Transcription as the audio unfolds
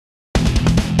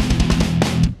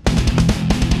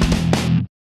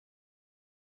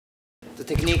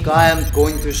technique I am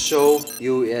going to show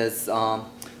you is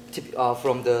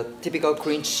from the typical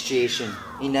clinch situation.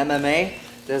 In MMA,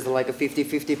 there's like a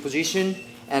 50-50 position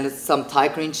and some tie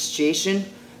clinch situation.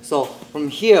 So from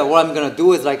here, what I'm gonna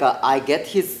do is like I get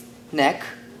his neck,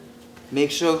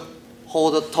 make sure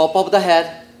hold the top of the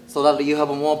head so that you have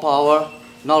more power,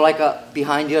 not like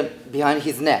behind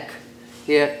his neck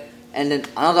here. And then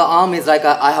another arm is like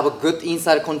I have a good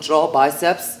inside control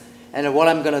biceps. And what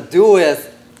I'm gonna do is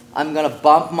I'm gonna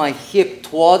bump my hip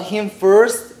toward him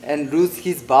first and lose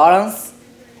his balance,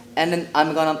 and then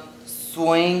I'm gonna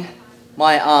swing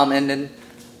my arm and then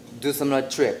do some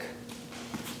trick.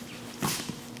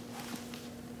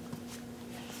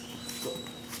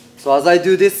 So as I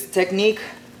do this technique,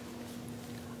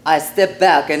 I step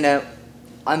back and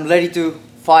I'm ready to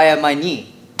fire my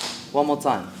knee. One more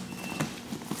time.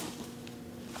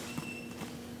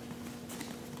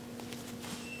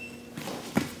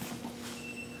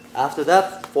 After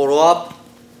that, follow up,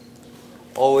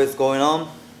 always going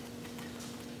on.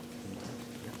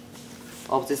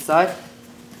 Opposite side,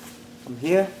 from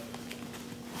here.